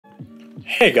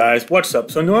Hey guys, what's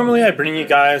up? So normally I bring you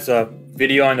guys a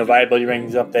video on the viability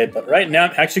rankings update, but right now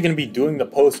I'm actually going to be doing the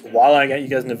post while I get you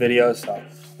guys in the video. So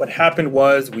what happened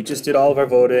was we just did all of our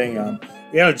voting.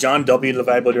 We had a John W. to the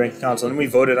viability ranking council, and we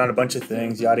voted on a bunch of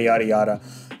things, yada yada yada.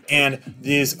 And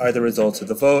these are the results of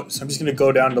the vote. So I'm just going to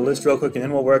go down the list real quick, and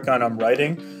then we'll work on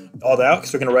writing all that out.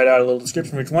 Because we're going to write out a little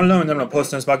description for each one of them, and then I'm going to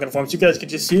post it on Spoken Form so you guys can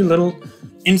just see a little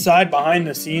inside behind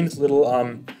the scenes, little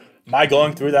my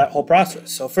going through that whole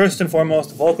process. So first and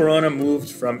foremost, Volcarona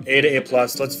moved from A to A+.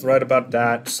 Let's write about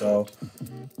that. So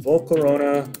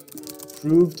Volcarona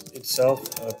proved itself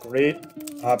a great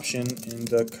option in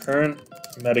the current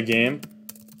metagame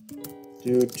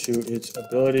due to its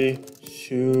ability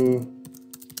to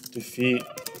defeat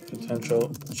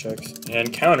potential checks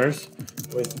and counters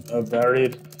with a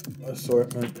varied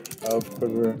assortment of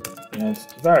quiver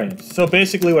advanced variants. So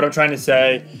basically what I'm trying to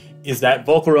say is that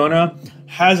Volcarona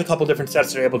has a couple different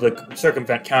sets that are able to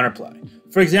circumvent counterplay.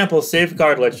 For example,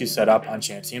 Safeguard lets you set up on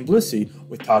Chansey and Blissey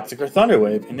with Toxic or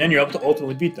Thunderwave, and then you're able to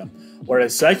ultimately beat them.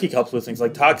 Whereas Psychic helps with things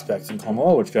like Toxpex and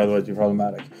Como, which could otherwise be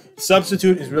problematic.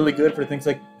 Substitute is really good for things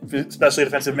like especially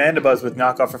defensive Mandibuzz with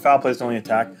knockoff or foul plays to only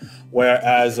attack,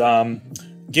 whereas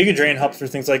Giga Drain helps for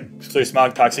things like Clear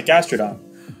Smog, Toxic Gastrodon.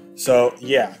 So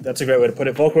yeah, that's a great way to put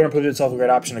it. Volcarona proved itself a great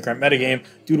option in the current metagame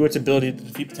due to its ability to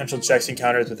defeat potential checks and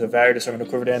counters with a varied assortment of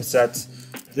quiver dance sets.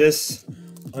 This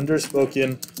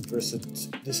understated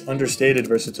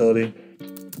versatility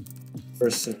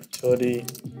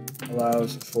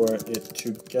allows for it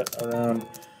to get around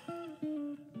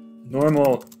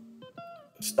normal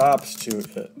stops to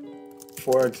it.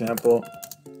 For example,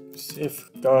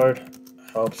 Safeguard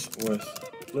helps with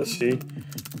Blissey,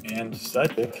 and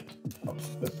Psychic helps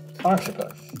with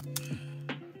Toxapex.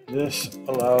 This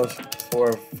allows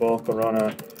for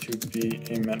Volcarona to be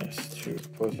a menace to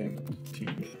opposing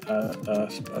teams at a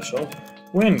special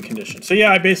win condition. So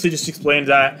yeah, I basically just explained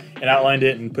that and outlined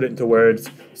it and put it into words.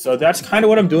 So that's kind of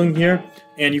what I'm doing here.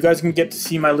 And you guys can get to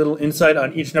see my little insight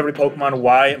on each and every Pokemon,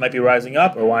 why it might be rising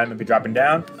up or why it might be dropping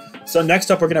down. So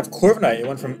next up, we're going to have Corviknight. It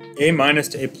went from A-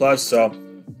 to A+. So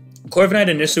Corviknight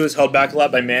initially was held back a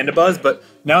lot by Mandibuzz, but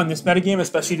now in this metagame,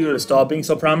 especially due to the stall being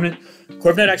so prominent,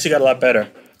 Corviknight actually got a lot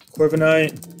better.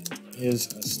 Corviknight is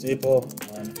a staple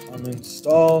on common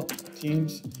stall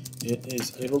teams. It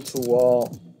is able to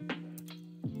wall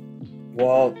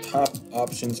top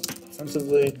options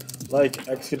offensively like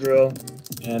Excadrill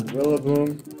and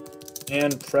Rillaboom,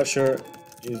 and Pressure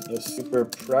is a super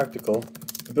practical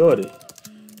ability.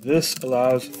 This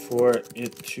allows for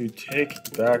it to take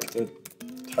back the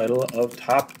title of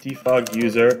top defog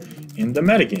user in the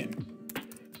metagame.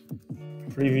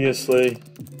 Previously,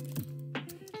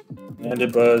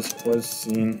 Mandibuzz was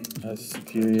seen as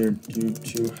superior due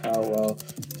to how well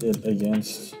it did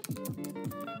against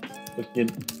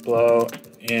Wicked Blow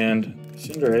and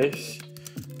Cinderace,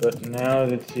 but now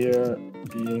the tier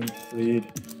being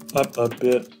freed up a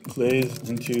bit plays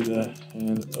into the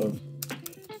hand of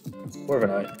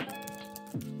Corviknight,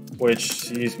 which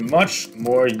sees much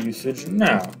more usage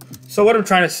now. So what I'm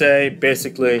trying to say,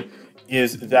 basically,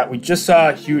 is that we just saw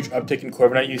a huge uptick in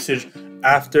Corviknight usage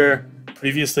after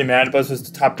previously Mandibuzz was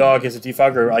the top dog as a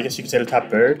defog, or I guess you could say the top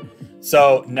bird.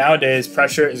 So nowadays,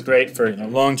 Pressure is great for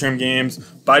long-term games.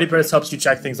 Body Press helps you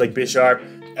check things like Bisharp,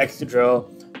 Excadrill,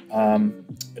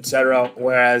 etc.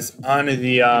 Whereas on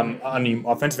the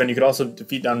offensive end, you could also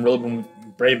defeat down Rillaboom with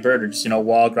Brave Bird or just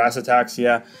wall grass attacks.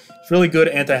 Yeah. It's really good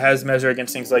anti-hez measure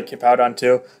against things like Hippowdon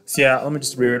too. So yeah, let me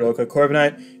just reread it real quick.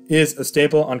 Corviknight is a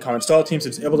staple on common stall teams.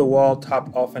 It's able to wall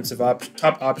top options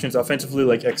offensively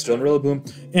like Excadrill and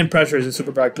Rillaboom, and Pressure is a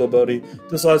super practical ability.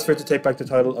 This allows for it to take back the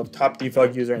title of top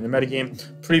defog user in the metagame.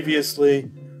 Previously,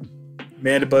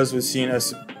 Mandibuzz was seen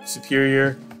as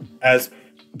superior, as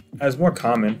more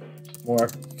common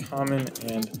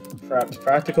and perhaps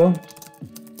practical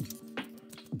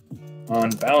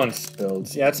on balanced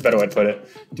builds. Yeah, that's a better way to put it.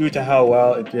 Due to how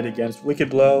well it did against Wicked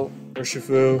Blow,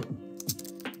 Urshifu,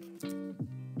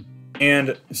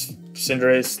 and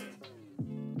Cinderace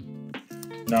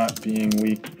not being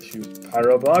weak to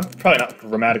Pyro Blow. Probably not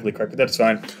grammatically correct, but that's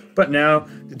fine. But now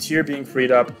the tier being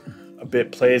freed up a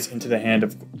bit plays into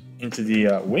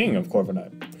the wing of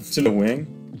Corviknight. It's in the wing.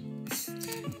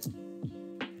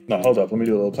 No, hold up. Let me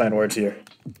do a little play on words here.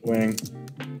 Wing.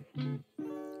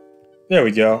 There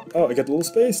we go. Oh, I got the little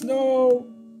space. No.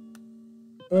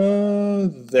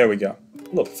 There we go. A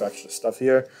little perfectionist stuff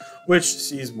here, which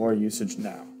sees more usage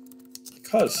now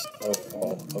because of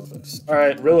all of this. All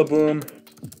right, Rillaboom.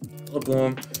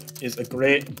 Rillaboom is a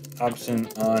great option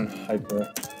on hyper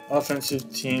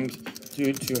offensive teams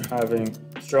due to having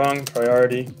strong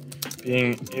priority,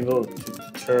 being able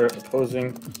to deter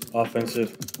opposing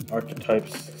offensive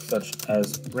archetypes such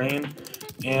as rain,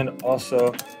 and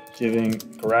also giving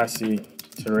grassy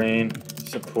terrain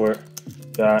support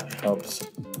that helps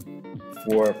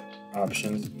for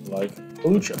options like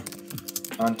Halucha.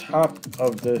 On top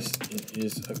of this, it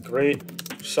is a great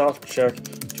soft check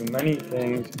to many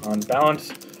things on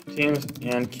balanced teams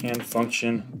and can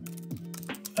function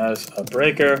as a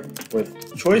breaker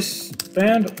with choice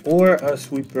band or a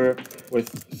sweeper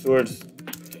with swords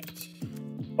dance.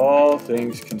 All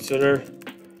things considered,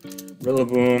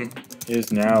 Rillaboom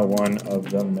is now one of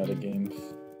the metagame's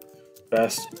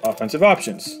best offensive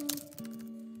options.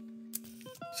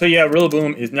 So yeah,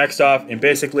 Rillaboom is next off, and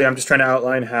basically I'm just trying to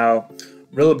outline how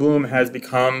Rillaboom has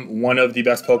become one of the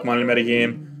best Pokemon in the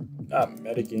metagame. Not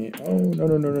metagame. Oh,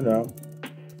 no.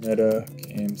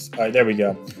 Metagames. Alright, there we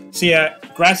go. So yeah,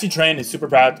 Grassy Terrain is super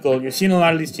practical. You're seeing a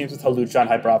lot of these teams with Halucha on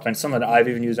Hyper Offense, some that I've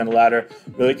even used on the ladder.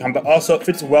 Really come, but also it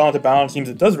fits well into balanced teams.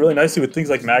 It does really nicely with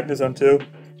things like Magnezone too.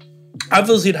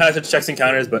 Obviously it has its checks and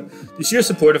counters, but the sheer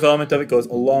supportive element of it goes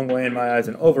a long way in my eyes,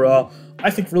 and overall, I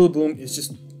think Rillaboom is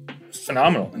just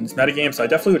phenomenal in this metagame, so I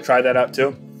definitely would try that out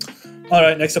too.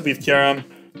 Alright, next up we have Kyurem.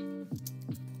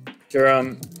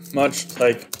 Kyurem, much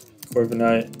like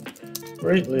Corviknight,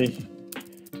 greatly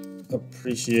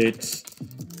appreciates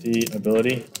the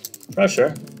ability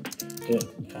Pressure. It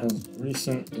has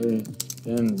recently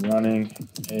been running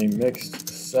a mixed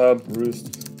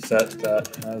sub-roost set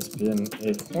that has been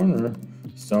a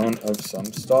cornerstone of some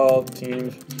stall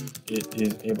teams. It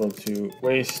is able to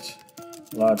waste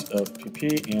lots of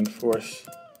PP and force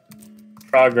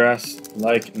progress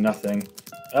like nothing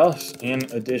else. In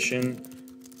addition,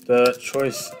 the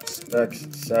choice specs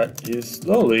set is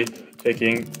slowly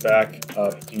picking back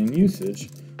up in usage,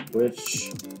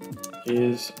 which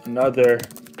is another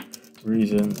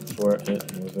reason for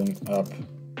it moving up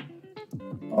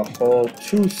a whole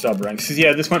 2 sub-ranks. So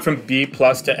yeah, this went from B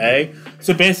plus to A.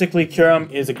 So basically,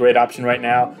 Kyurem is a great option right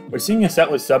now. We're seeing a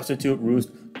set with Substitute, Roost,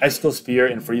 Icicle Spear,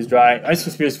 and Freeze Dry.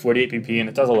 Icicle Spear is 48 PP, and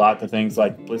it does a lot to things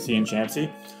like Blissey and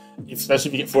Chansey, especially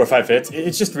if you get 4 or 5 hits.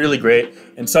 It's just really great.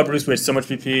 And Sub Roost wastes so much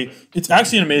PP. It's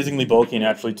actually amazingly bulky,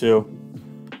 naturally, too.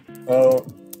 Oh,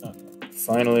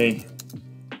 finally,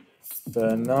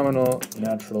 phenomenal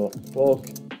natural bulk.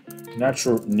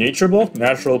 Natural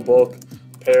bulk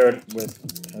paired with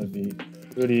heavy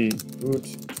duty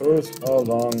boots goes a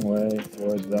long way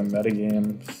for the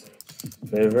metagame's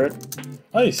favorite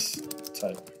ice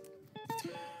type.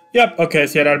 Yep, okay,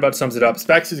 so yeah, that about sums it up.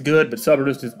 Specs is good, but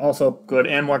Sub-Roost is also good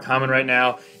and more common right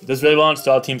now. It does really well on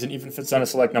stall teams and even fits on a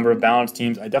select number of balanced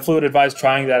teams. I definitely would advise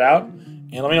trying that out,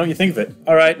 and let me know what you think of it.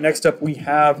 Alright, next up we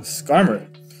have Skarmory.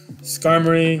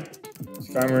 Skarmory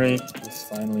is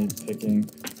finally picking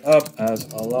up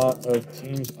as a lot of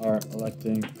teams are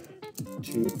electing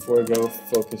to forego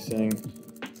focusing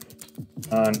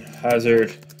on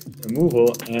hazard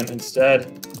removal and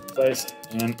instead place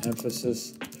an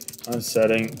emphasis on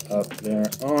setting up their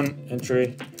own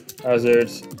entry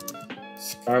hazards.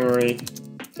 Skarmory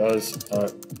does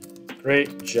a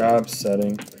great job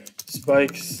setting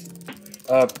spikes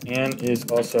up and is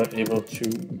also able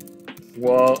to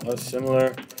wall a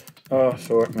similar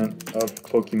assortment of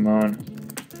Pokemon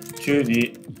to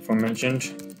the aforementioned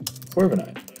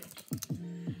Corviknight.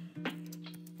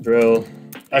 Drill,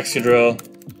 Excadrill,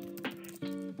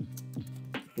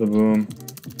 Laboom,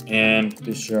 and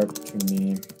Bisharp to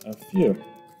name a few.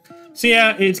 So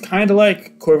yeah, it's kind of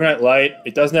like Corviknight Light.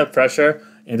 It doesn't have pressure,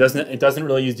 and it doesn't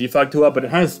really use defog too well, but it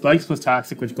has Spikes plus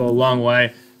Toxic, which go a long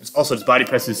way. It's also, its body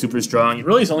press is super strong. It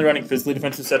really is only running physically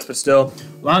defensive sets, but still,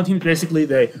 a lot of teams basically,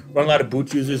 they run a lot of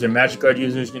boot users or Magic Guard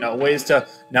users, ways to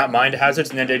not mind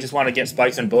hazards, and then they just want to get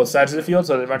spikes on both sides of the field,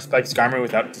 so they run Spike Skarmory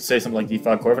without, to say something like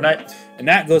defog Corviknight, and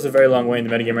that goes a very long way in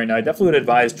the metagame right now. I definitely would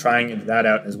advise trying that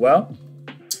out as well.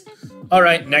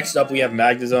 Alright, next up we have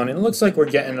Magnezone, and it looks like we're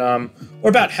getting, we're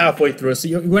about halfway through, so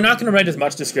we're not going to write as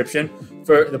much description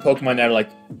for the Pokemon that are like,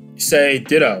 say,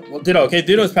 Ditto. Well, Ditto, okay,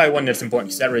 Ditto is probably one that's important,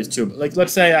 because that raised 2, but like,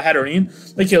 let's say Hatterene.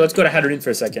 Like, here, let's go to Hatterene for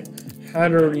a second.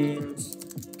 Hatterene's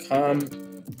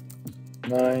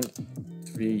Combined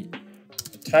 3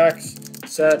 attacks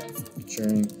set,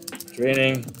 featuring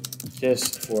Draining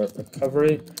Kiss for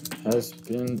recovery, has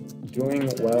been doing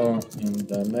well in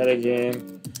the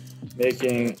metagame,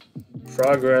 making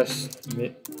progress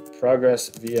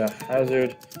via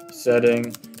hazard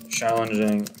setting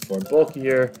challenging for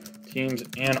bulkier teams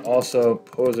and also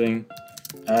posing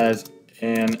as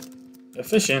an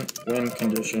efficient win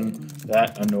condition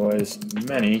that annoys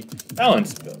many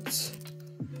balanced builds.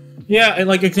 Yeah, and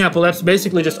like example, that's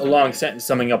basically just a long sentence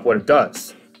summing up what it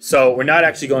does. So we're not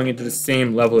actually going into the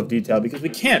same level of detail because we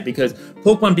can't, because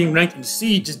Pokemon being ranked in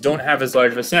C just don't have as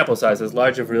large of a sample size, as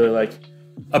large of really like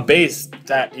a base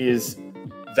that is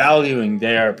valuing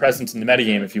their presence in the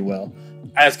metagame, if you will,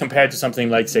 as compared to something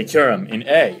like, say, Kyurem in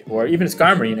A, or even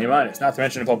Skarmory in A-, not to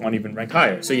mention a Pokemon even rank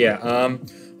higher. So yeah,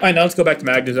 alright, now let's go back to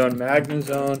Magnezone.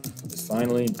 Magnezone is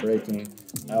finally breaking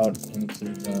out into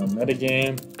the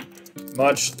metagame,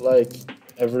 much like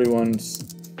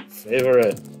everyone's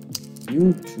favorite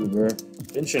YouTuber,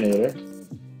 Finchinator.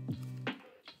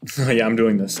 Yeah, I'm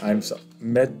doing this. I'm so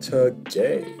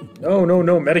metagame. No,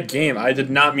 metagame. I did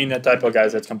not mean that typo,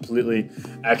 guys. That's completely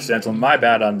accidental. My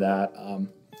bad on that.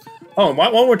 Oh,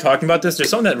 while we're talking about this, there's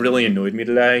something that really annoyed me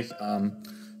today.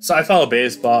 So I follow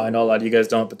baseball. I know a lot of you guys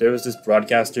don't, but there was this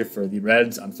broadcaster for the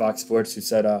Reds on Fox Sports who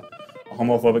said a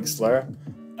homophobic slur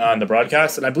on the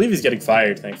broadcast, and I believe he's getting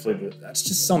fired, thankfully. But that's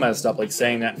just so messed up, like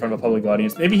saying that in front of a public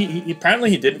audience. Maybe he apparently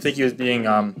he didn't think he was being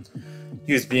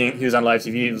he was on live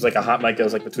TV. It was like a hot mic that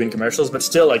was like between commercials, but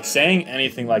still, like saying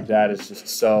anything like that is just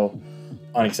so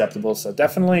unacceptable. So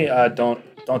definitely don't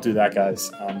do that,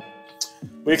 guys.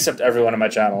 We accept everyone on my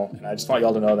channel, and I just want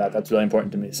y'all to know that. That's really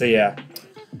important to me. So yeah,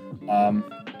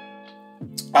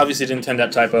 obviously didn't intend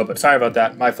that typo, but sorry about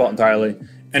that. My fault entirely.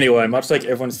 Anyway, much like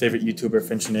everyone's favorite YouTuber,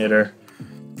 Finchinator,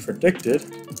 predicted,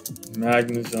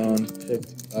 Magnezone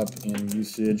picked up in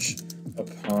usage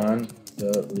upon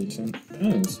the recent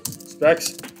pins.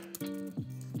 Specs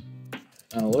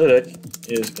Analytic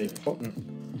is a potent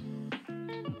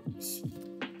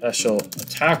special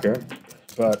attacker,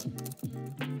 but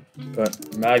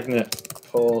magnet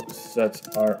pull sets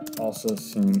are also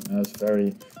seen as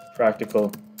very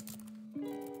practical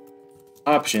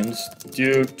options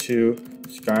due to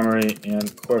Skarmory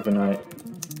and Corviknight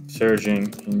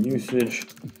surging in usage.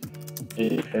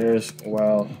 It pairs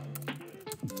well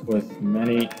with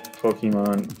many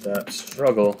Pokemon that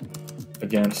struggle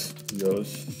against those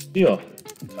steel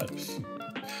types.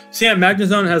 So yeah,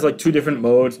 Magnezone has like two different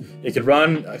modes. It could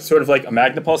run sort of like a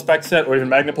Magnapult spec set, or even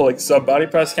Magnapult like sub-body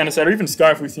press kind of set, or even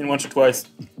Scarf we've seen once or twice,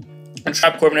 and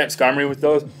trap Corviknight and Skarmory with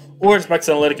those. Or Specs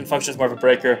Analytic and functions more of a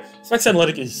breaker. Specs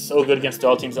Analytic is so good against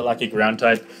all teams that lack a ground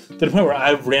type, to the point where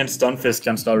I've ran Stunfisk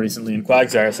against all recently in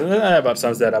Quagsire, so that about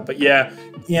sums that up. But yeah,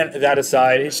 that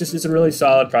aside, it's a really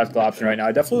solid practical option right now.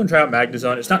 I definitely wouldn't try out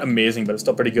Magnezone. It's not amazing, but it's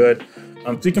still pretty good.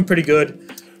 Thinking pretty good.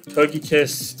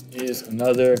 Togekiss is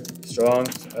another strong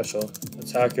special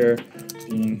attacker,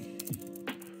 being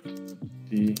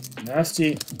the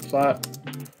nasty plot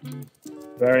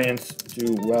variants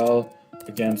do well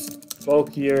against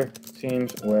bulkier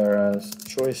teams, whereas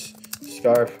Choice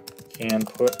Scarf can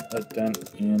put a dent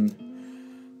in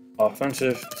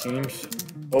offensive teams.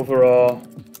 Overall,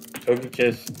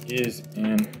 Togekiss is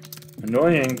an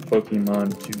annoying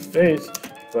Pokemon to face,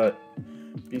 but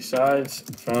besides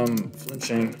from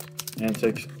flinching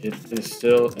antics, it is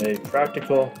still a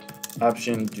practical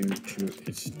option due to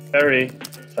its fairy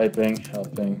typing,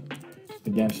 helping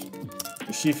against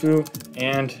Urshifu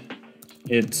and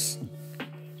its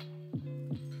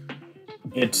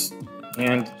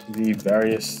and the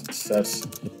various sets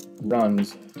it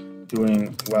runs,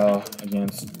 doing well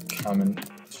against common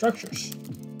structures.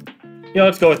 Yeah,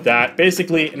 let's go with that.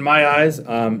 Basically, in my eyes,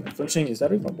 flinching, is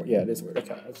that even a word? Yeah, it is a word.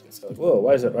 Okay, I was gonna say, like, whoa,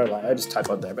 why is it right line? I just typed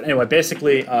out there. But anyway,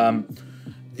 basically,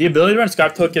 the ability to run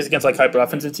Scarf Togekiss against like hyper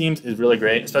offensive teams is really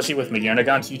great, especially with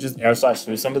Meganigon. So you just air slash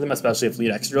through some of them, especially if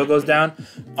lead X drill goes down.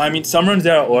 I mean, some runs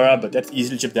there are Aura, but that's easy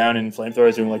to chip down, and Flamethrower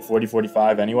is doing like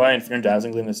 40-45 anyway, and if you're in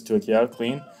Dazzling Gleam, it's to a KO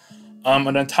clean.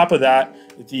 And on top of that,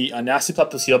 the Nasty Plot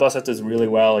plus Heal Bell set does really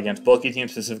well against bulky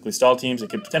teams, specifically stall teams. It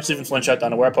could potentially even flinch out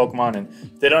down aware Pokemon, and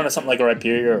if they don't have something like a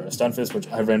Rhyperior or a Stunfisk, which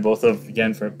I've ran both of,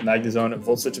 again, for Magnezone and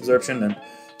Volt Switch Absorption, then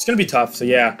it's going to be tough. So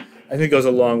yeah, I think it goes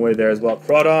a long way there as well.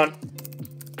 Crawdon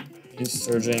is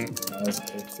surging as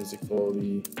a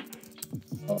physically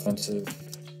offensive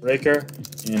breaker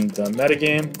in the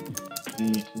metagame.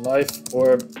 The Life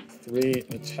Orb 3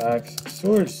 attacks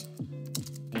Swords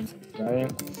and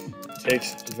Variant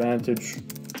takes advantage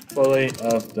fully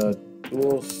of the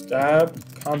dual stab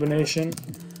combination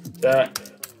that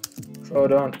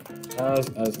Crawdon has,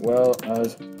 as well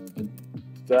as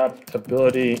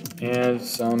adaptability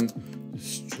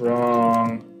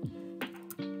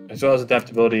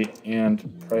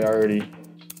and priority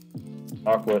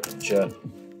Aqua Jet.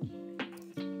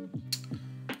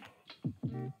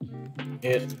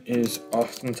 It is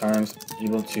oftentimes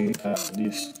able to at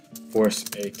least force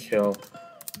a kill,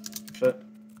 but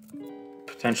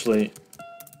potentially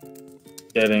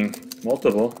getting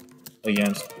multiple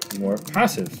against more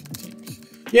passive teams.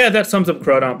 Yeah, that sums up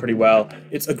Crawdon pretty well.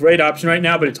 It's a great option right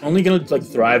now, but it's only going to like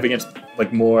thrive against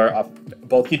like more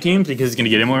bulky teams because he's going to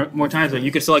get in more times. But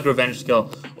you could still like revenge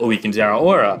skill a weakened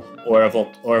Zeraora or a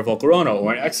Volcarona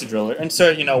or an Excadrill, and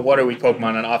so what are weak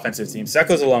Pokemon on offensive teams. So that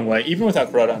goes a long way. Even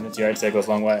without Corona on the tier, I'd say it goes a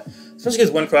long way. Especially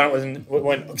because when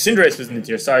Cinderace was in the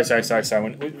tier, sorry,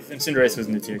 when Cinderace was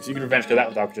in the tier, because you could revenge kill that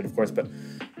with Aqua Jet, of course. But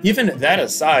even that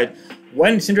aside,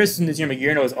 when Cinderace was in the tier,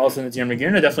 Magearna was also in the tier.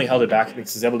 Magearna definitely held it back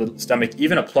because he was able to stomach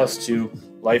even a +2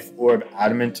 Life Orb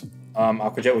Adamant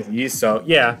Aqua Jet with ease. So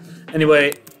yeah.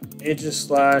 Anyway,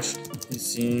 Aegislash is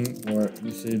seeing more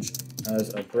usage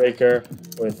as a breaker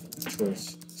with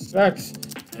choice specs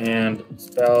and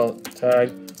spell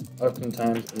tag,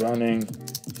 oftentimes running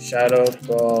Shadow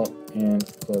Ball and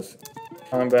close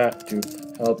combat to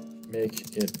help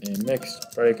make it a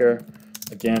mixed breaker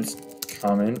against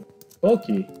common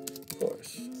bulky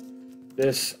course.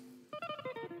 This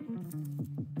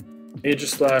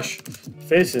Aegislash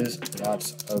faces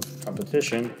lots of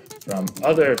competition from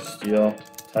other steel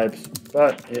types,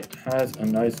 but it has a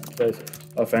nice place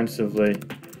offensively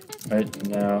right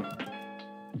now.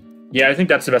 Yeah, I think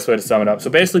that's the best way to sum it up. So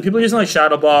basically, people are using like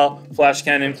Shadow Ball, Flash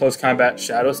Cannon, Close Combat,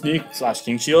 Shadow Sneak /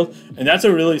 King Shield, and that's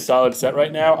a really solid set right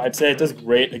now. I'd say it does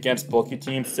great against bulky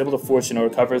teams. It's able to force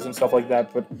recovers and stuff like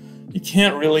that, but you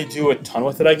can't really do a ton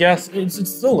with it, I guess. It's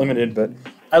still limited, but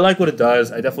I like what it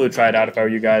does. I definitely would try it out if I were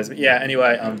you guys. But yeah,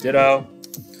 anyway, Ditto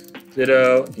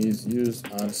is used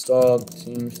on stalled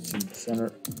teams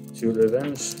to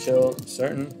revenge kill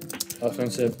certain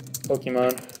offensive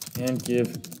Pokemon and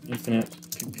give infinite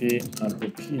PP on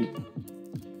repeat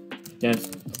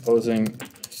against opposing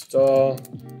stall.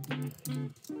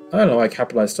 I don't know why I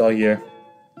capitalized stall here.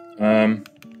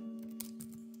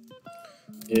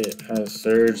 It has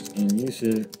surged in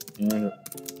usage and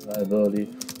viability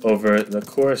over the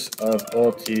course of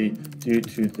ulti due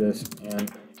to this,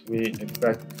 and we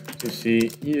expect to see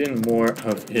even more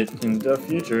of it in the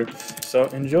future. So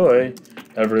enjoy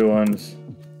everyone's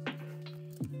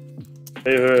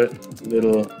favorite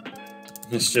little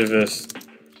mischievous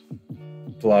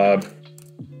blob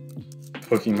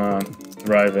Pokemon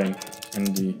thriving in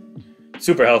the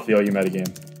super healthy OU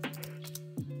metagame.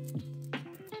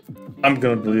 I'm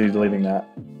gonna be deleting that.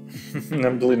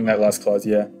 I'm deleting that last clause,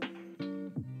 yeah.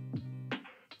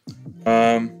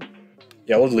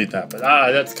 Yeah, we'll delete that, but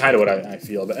that's kind of what I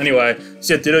feel. But anyway,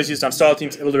 so yeah, Ditto is used on stall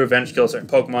teams, able to revenge kill certain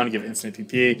Pokemon, give instant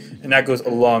PP, and that goes a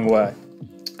long way.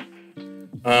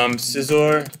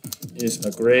 Scizor is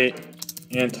a great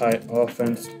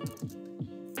anti-offense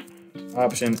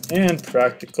option and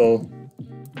practical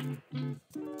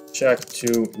check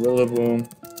to Rillaboom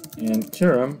and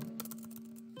Kyurem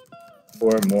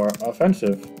for more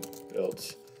offensive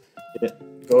builds. It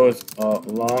goes a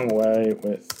long way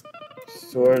with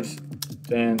Swords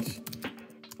Dance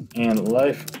and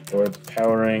Life Orb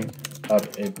powering up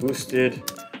a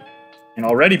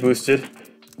already boosted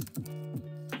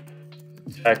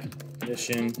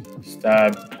Technician,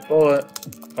 Stab, Bullet,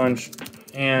 Punch,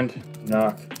 and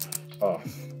Knock Off.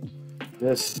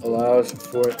 This allows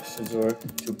for Scizor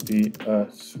to be a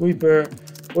sweeper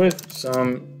with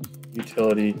some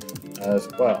utility as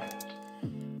well.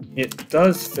 It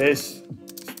does face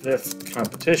stiff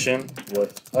competition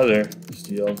with other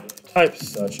steel types,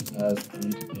 such as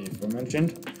the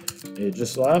aforementioned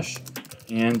Aegislash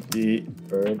and the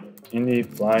Bird in the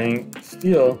Flying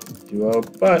Steel duo,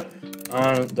 but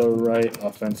on the right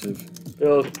offensive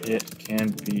build, it can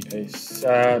be a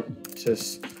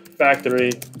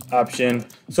satisfactory option.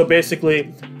 So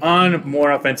basically, on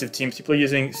more offensive teams, people are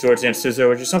using Swords Dance Scizor,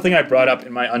 which is something I brought up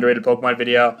in my underrated Pokemon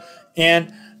video,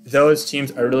 and those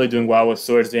teams are really doing well with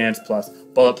Swords Dance plus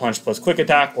Bullet Punch plus Quick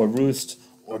Attack or Roost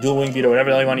or Dual Wing Beat or whatever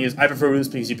the hell you want to use. I prefer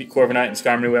Roost because you beat Corviknight and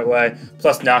Skarmory that way,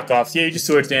 plus knockoffs. Yeah, you just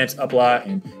Swords Dance up a lot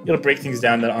and you'll break things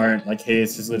down that aren't like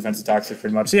haze, physically defensive, toxic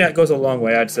pretty much. So yeah, it goes a long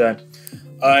way, I'd say.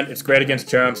 And it's great against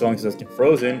Kyurem so long as it doesn't get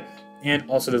frozen, and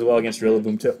also does well against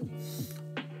Rillaboom too.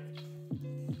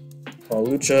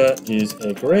 Palucha is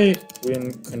a great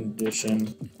win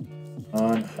condition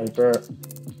on hyper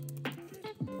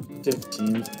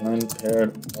teams when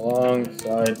paired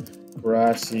alongside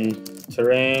grassy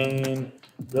terrain.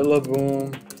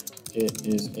 Rillaboom, it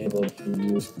is able to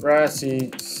use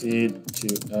Grassy Seed to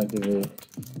activate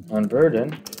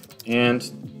Unburden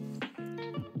and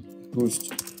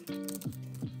boost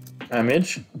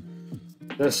damage.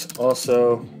 This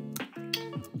also,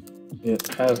 it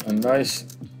has a nice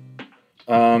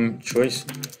choice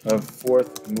of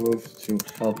fourth move to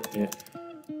help it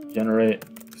generate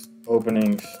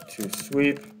openings to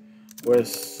sweep, with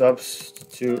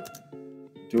Substitute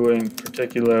doing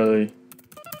particularly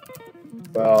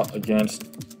well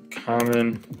against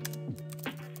common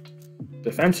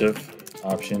defensive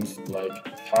options like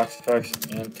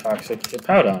Toxapex, and Toxic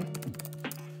Hippowdon.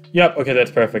 Yep, okay,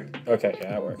 that's perfect. Okay,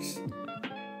 yeah, that works.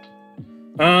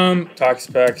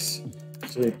 Toxapex,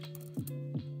 sleep,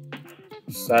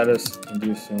 status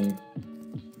inducing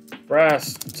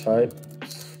grass type,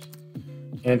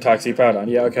 and Toxic Hippowdon.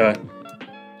 Yeah, okay.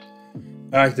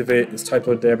 Activate is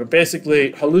typoed there, but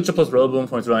basically, Hawlucha plus Rillaboom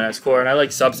points really nice core, and I like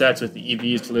subsets with the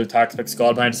EVs to live Toxapex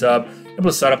Scald Bind sub. Able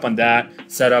to set up on that,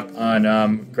 set up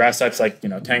on grass types like,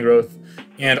 Tangrowth,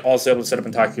 and also able to set up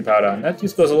on Toxic Hippowdon. That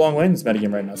just goes a long way in this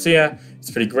metagame right now. So yeah, it's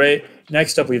pretty great.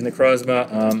 Next up, we have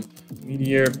Necrozma,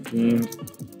 Meteor Beam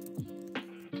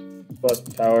plus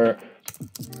Power.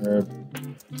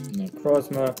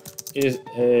 Necrozma is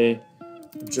a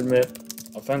legitimate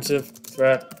offensive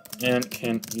threat and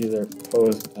can either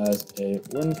pose as a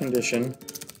win condition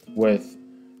with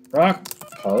Rock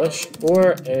Polish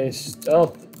or a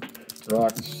stealth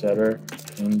Rock Setter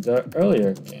in the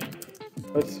earlier game.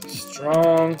 With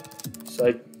strong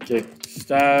Psychic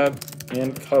Stab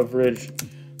and coverage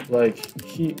like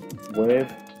Heat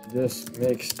Wave, this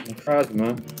makes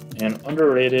Necrozma an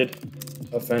underrated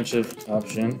offensive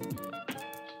option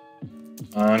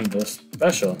on the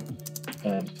special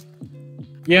end.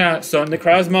 Yeah, so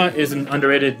Necrozma is an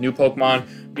underrated new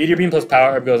Pokemon. Meteor Beam plus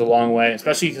Power Herb goes a long way,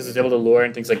 especially because it's able to lure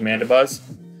in things like Mandibuzz.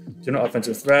 General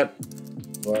offensive threat,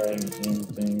 luring in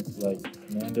things like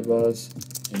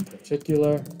Mandibuzz in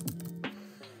particular.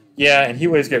 Yeah, and Heat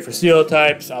Wave is great for Steel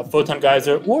types, Photon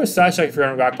Geyser, or Sashak if you're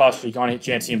on Rock Polish, so you can hit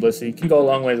Chansey and Blissey. Can go a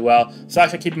long way as well.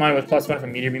 Sashak, keep in mind, with +1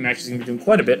 from Meteor Beam, actually is going to be doing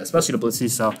quite a bit, especially to Blissey,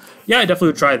 so yeah, I definitely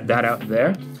would try that out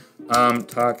there.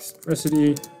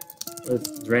 Toxicity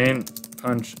with Drain,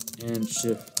 Punch, and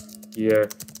Shift Gear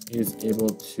is able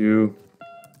to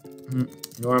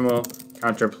normal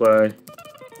counterplay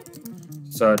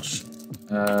such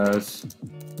as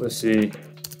Blissey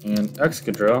and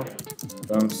Excadrill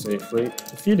from safely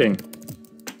defeating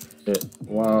it,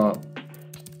 while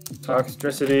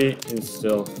Toxicity is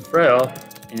still frail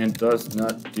and does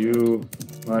not do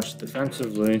much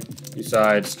defensively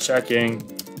besides checking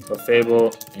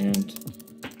Clefable and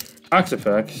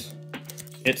Toxapex.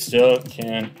 It still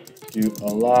can do a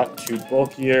lot to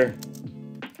bulkier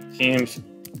teams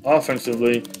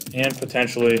offensively and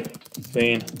potentially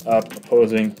clean up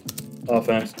opposing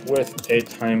offense with a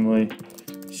timely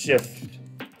Shift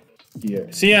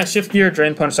Gear. So yeah, Shift Gear,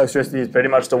 Drain, Punch, Toxicity is pretty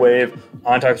much the wave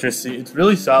on Toxicity. It's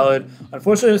really solid.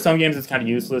 Unfortunately, in some games it's kind of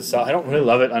useless, so I don't really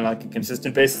love it on like a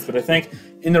consistent basis, but I think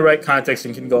in the right context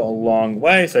it can go a long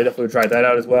way, so I definitely would try that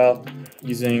out as well.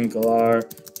 Using Galar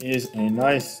is a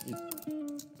nice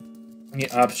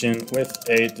option with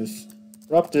a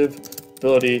disruptive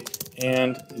ability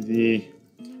and the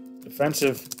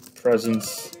defensive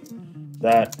presence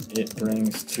that it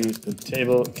brings to the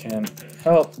table can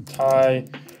help tie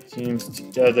teams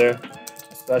together,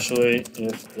 especially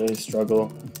if they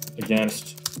struggle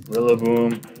against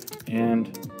Rillaboom and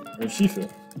Urshifu.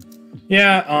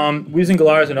 Yeah, using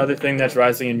Galar is another thing that's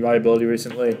rising in Viability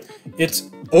recently. It's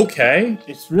okay.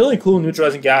 It's really cool.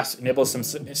 Neutralizing gas enables some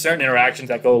certain interactions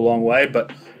that go a long way,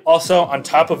 but also on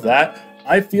top of that,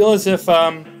 I feel as if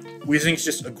Weezing is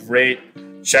just a great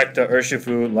check to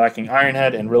Urshifu lacking Iron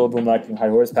Head and Rillaboom lacking high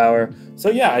horsepower. So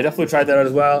yeah, I definitely tried that out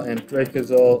as well, and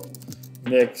Dracozolt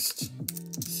mixed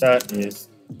set is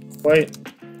quite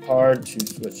hard to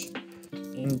switch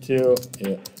into.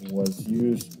 It was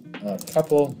used a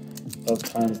couple of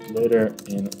times later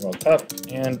in World Cup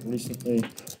and recently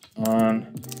on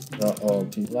the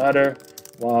OLT ladder.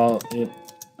 While it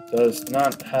does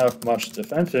not have much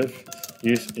defensive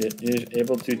use, it is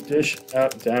able to dish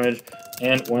out damage,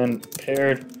 and when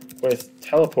paired with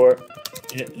Teleport,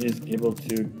 it is able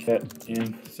to get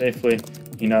in safely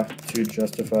enough to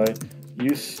justify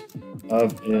use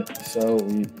of it, so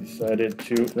we decided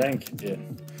to rank it.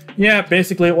 Yeah,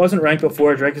 basically it wasn't ranked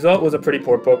before. Dracozolt was a pretty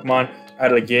poor Pokemon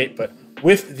out of the gate, but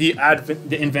with the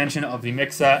invention of the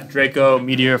Mix-Set, Draco,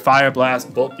 Meteor, Fire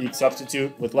Blast, Bolt Beak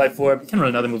substitute with Life Orb, you can run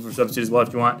another move for substitute as well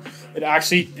if you want. It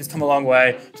actually has come a long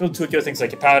way. It's able to kill things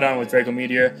like Hippowdon with Draco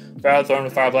Meteor, Fire Thorn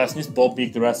with Fire Blast, and just Bolt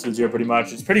Beak the rest of the year pretty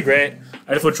much. It's pretty great.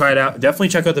 I just want to try it out. Definitely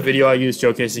check out the video I used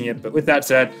showcasing it. But with that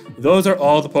said, those are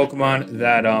all the Pokemon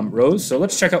that rose. So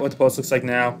let's check out what the post looks like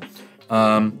now.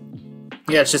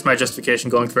 Yeah, it's just my justification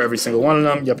going for every single one of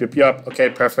them. Yup. Okay,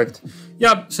 perfect.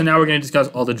 Yup, so now we're going to discuss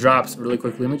all the drops really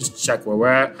quickly. Let me just check where we're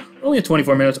at. We're only at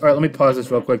 24 minutes. All right, let me pause this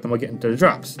real quick, then we'll get into the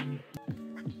drops.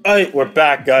 Alright, we're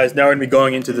back, guys. Now we're going to be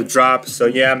going into the drops. So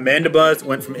yeah, Mandibuzz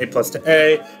went from A+ to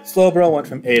A. Slowbro went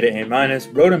from A to A-.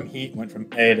 Rotom Heat went from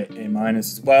A to A-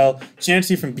 as well.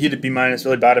 Chansey from B to B-,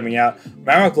 really bottoming out.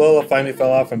 Marowak finally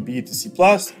fell off from B to C+.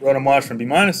 Rotom Wash from B-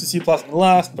 to C+. And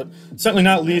last, but certainly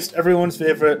not least, everyone's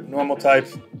favorite normal type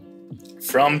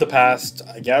from the past.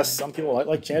 I guess some people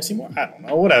like Chansey more. I don't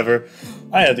know, whatever.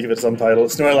 I had to give it some title.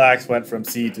 Snorlax went from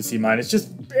C to C-,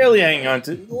 just barely hanging on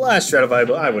to the last shred of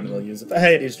viable. I wouldn't really use it, but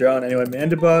hey, each their own. Anyway,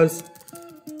 Mandibuzz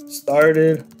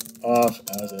started off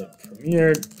as a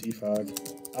premier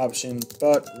defog option,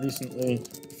 but recently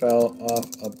fell off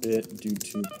a bit due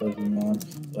to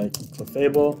Pokemon like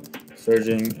Clefable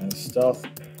surging as stealth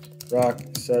rock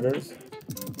setters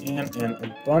and an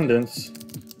abundance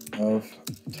of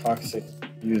toxic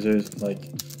users like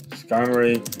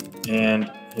Skarmory and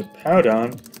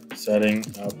Hippowdon setting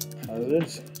up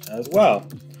hazards as well.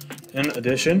 In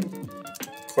addition,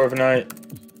 Corviknight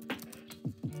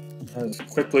has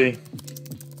quickly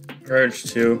merged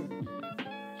to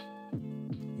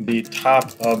the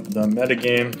top of the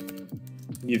metagame,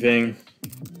 leaving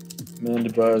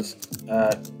Mandibuzz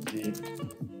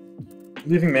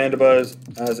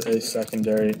as a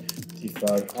secondary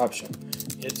defog option.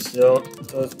 It still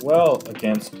does well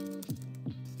against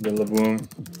Rillaboom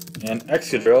and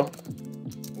Excadrill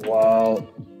while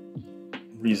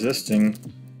resisting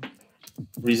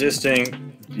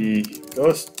the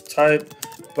ghost type,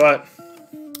 but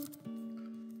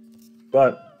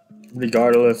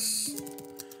regardless,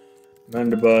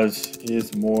 Mandibuzz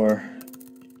is more,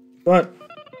 but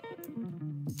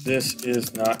this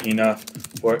is not enough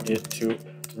for it to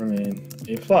remain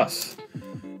A+.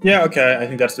 Yeah, okay, I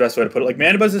think that's the best way to put it. Like,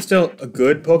 Mandibuzz is still a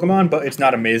good Pokemon, but it's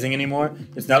not amazing anymore.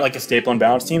 It's not like a staple in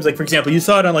balanced teams. Like, for example, you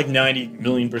saw it on like 90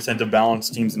 million% of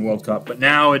balanced teams in World Cup, but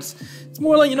now it's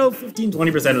more like, 15,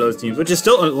 20% of those teams, which is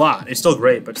still a lot. It's still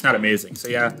great, but it's not amazing. So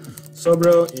yeah,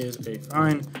 Slowbro is a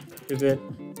fine pivot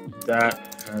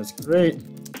that has great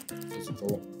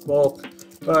physical bulk,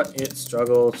 but it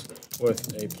struggles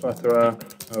with a plethora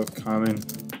of common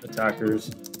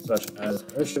attackers such as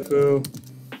Urshifu,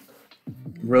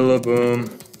 Rillaboom,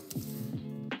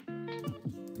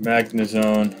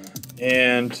 Magnezone,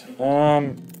 and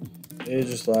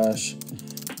Aegislash,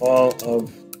 all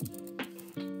of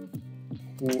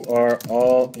who are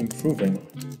all improving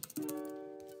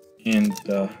in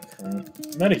the current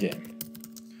metagame.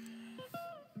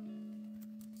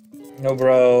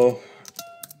 Nobro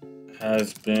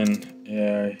has been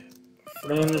a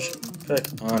fringe pick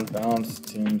on balanced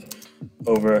teams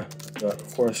over the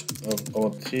course of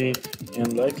OT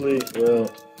and likely will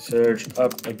surge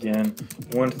up again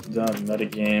once the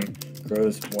metagame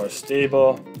grows more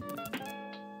stable.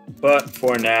 But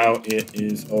for now, it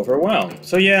is overwhelmed.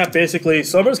 So yeah, basically,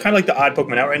 Slowbro is kind of like the odd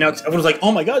Pokemon out right now because everyone's like,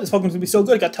 oh my god, this Pokemon's gonna be so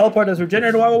good. It got teleported as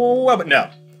regenerated, blah, blah, blah, blah. But no.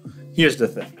 Here's the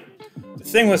thing. The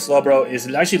thing with Slowbro is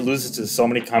it actually loses to so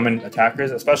many common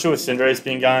attackers, especially with Cinderace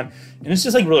being gone. And it's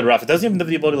just like really rough. It doesn't even have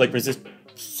the ability to like resist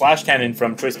Flash Cannon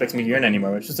from Choice Specs Meteorn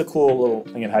anymore, which is just a cool little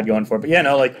thing it had going for it. But yeah,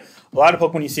 no, like a lot of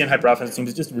Pokemon you see in Hyper Offense teams,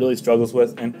 it just really struggles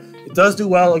with. And it does do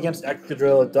well against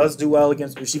Excadrill, it does do well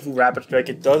against Urshifu Rapid Strike,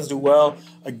 it does do well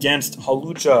against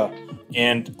Hawlucha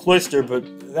and Cloyster,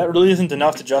 but that really isn't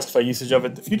enough to justify usage of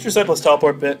it. The Future Sight plus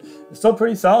Teleport bit is still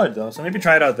pretty solid though, so maybe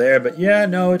try it out there. But yeah,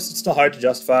 no, it's still hard to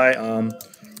justify.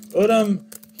 Rotom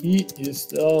Heat is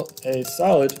still a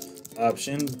solid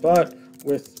option, but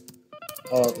with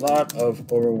a lot of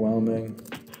overwhelming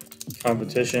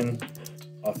competition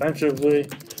offensively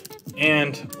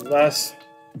and less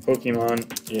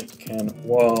Pokemon it can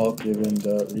wall given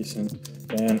the recent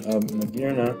ban of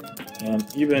Magearna and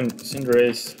even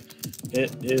Cinderace,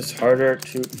 it is harder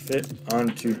to fit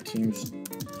onto teams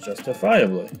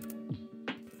justifiably,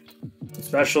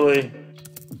 especially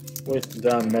with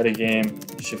the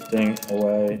metagame shifting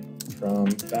away from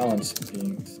balance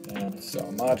being spanned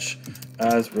so much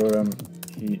as Rotom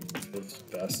Heat is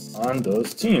best on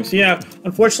those teams. Yeah,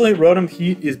 unfortunately, Rotom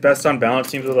Heat is best on balance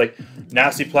teams with like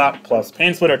Nasty Plot plus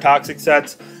Pain Split or Toxic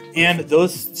sets, and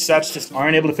those sets just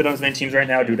aren't able to fit on as many teams right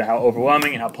now due to how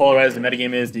overwhelming and how polarized the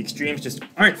metagame is. The extremes just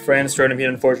aren't friends to Rotom Heat,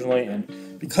 unfortunately,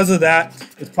 and because of that,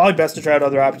 it's probably best to try out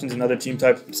other options and other team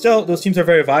types. Still, those teams are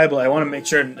very viable. I want to make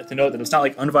sure to note that it's not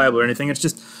like unviable or anything. It's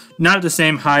just not at the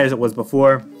same high as it was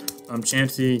before.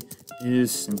 Chansey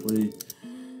is simply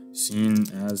seen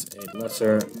as a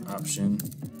lesser option,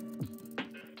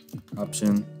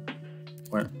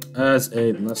 or as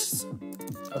a less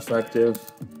effective,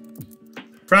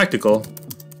 practical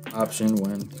option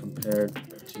when compared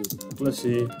to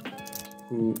Blissey,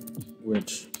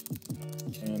 which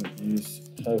can use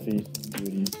heavy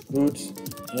duty boots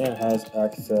and has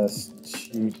access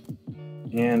speed,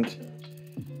 and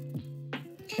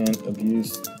can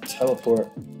abuse teleport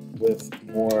with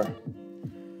more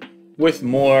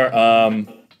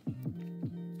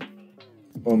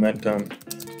momentum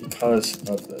because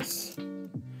of this.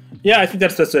 Yeah, I think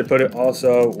that's the best way to put it.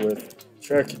 Also with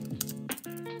trick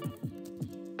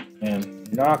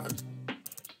and knock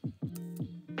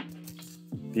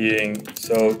being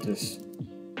so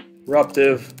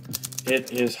disruptive,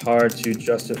 it is hard to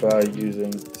justify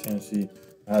using Chansey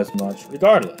as much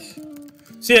regardless.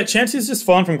 So yeah, Chansey is just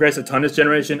fallen from grace a ton this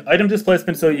generation. Item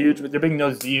displacement so huge, with there being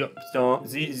no Z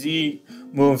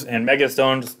moves and Mega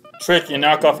Stones. Trick and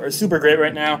knockoff are super great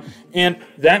right now, and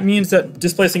that means that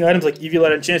displacing items like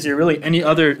Eviolite and Chansey, or really any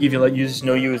other Eviolite users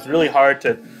know you, is really hard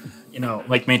to,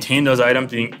 like maintain those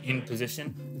items being in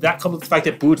position. That coupled with the fact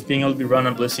that boots being able to be run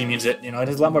on Blissey means that it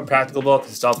is a lot more practicable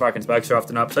because Stealth Rock and Spikes are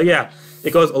often up. So yeah,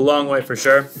 it goes a long way for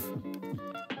sure.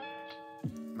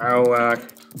 Marowak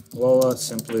Lola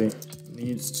simply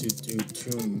needs to do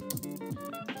too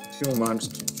much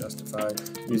to justify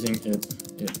using it.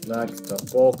 It lacks the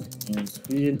bulk and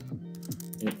speed.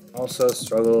 It also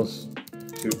struggles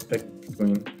to pick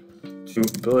between two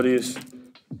abilities.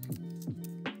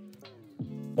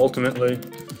 Ultimately,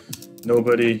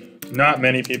 not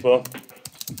many people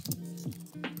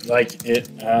like it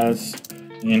as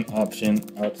an option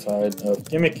outside of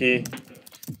gimmicky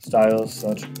styles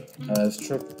such as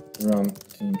Trick Drum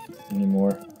teams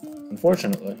anymore,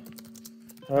 unfortunately.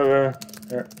 However,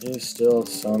 there is still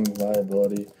some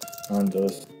viability on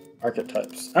those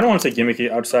archetypes. I don't want to say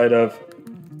gimmicky outside of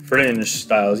fringe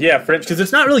styles. Yeah, fringe, because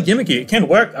it's not really gimmicky. It can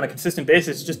work on a consistent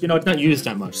basis. It's just, it's not used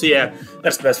that much. So yeah,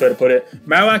 that's the best way to put it.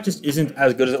 Marowak just isn't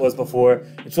as good as it was before.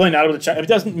 It's really not able to check. It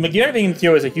doesn't. Magearna being in the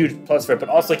tier is a huge plus for it, but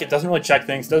also it doesn't really check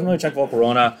things. It doesn't really check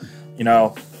Volcarona.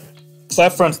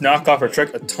 Clef fronts knockoff or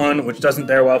trick a ton, which doesn't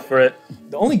bear well for it.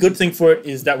 The only good thing for it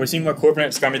is that we're seeing more Corviknight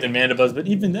and Scummy than Mandibuzz, but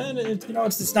even then,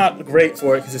 it's just not great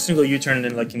for it because a single U-turn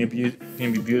and then can be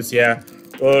abused. Yeah,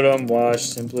 Rotom Wash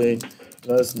simply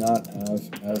does not have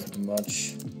as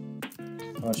much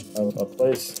of a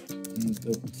place in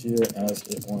the tier as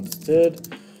it once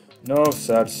did. No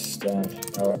such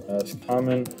stats are as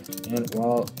common, and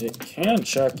while it can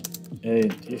check a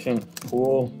decent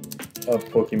pool of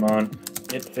Pokemon,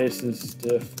 it faces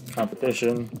stiff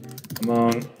competition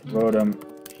among Rotom,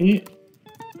 Heat,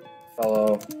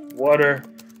 fellow Water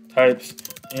types,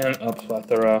 and a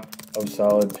plethora of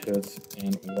solid pits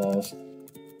and walls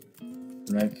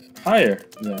ranked higher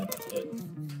than it.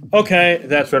 Okay,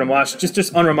 that's Rotom Wash.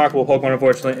 Just unremarkable Pokemon,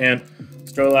 unfortunately, and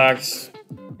Snorlax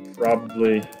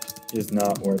probably is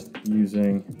not worth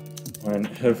using when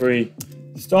every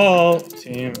stall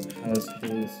team has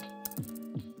his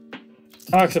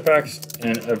Toxapex,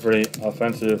 and every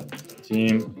offensive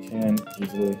team can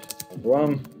easily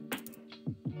overwhelm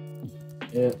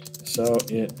it, so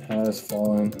it has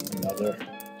fallen another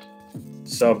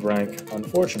sub-rank,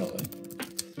 unfortunately.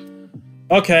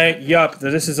 Okay, yup,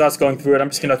 this is us going through it. I'm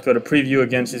just gonna put a preview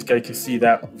again so you guys can see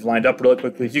that lined up really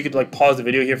quickly. You could pause the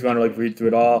video here if you want to read through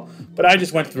it all, but I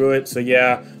just went through it, so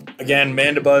yeah. Again,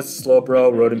 Mandibuzz,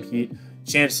 Slowbro, Rotom Heat,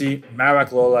 Chansey,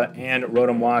 Marowak Lola, and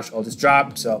Rotom Wash all just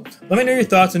dropped. So let me know your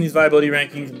thoughts on these viability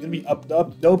rankings. I'm gonna be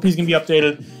the OP is gonna be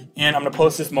updated, and I'm gonna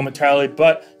post this momentarily.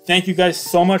 But thank you guys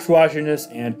so much for watching this.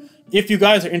 And if you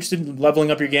guys are interested in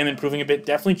leveling up your game and improving a bit,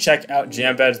 definitely check out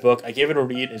Jambad's book. I gave it a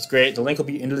read. It's great. The link will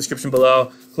be in the description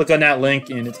below. Click on that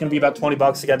link, and it's gonna be about 20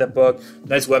 bucks to get that book.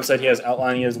 Nice website he has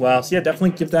outlining it as well. So yeah,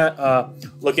 definitely give that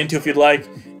look into if you'd like.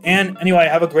 And anyway,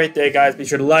 have a great day, guys. Be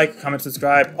sure to like, comment,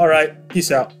 subscribe. All right,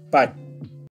 peace out. Bye.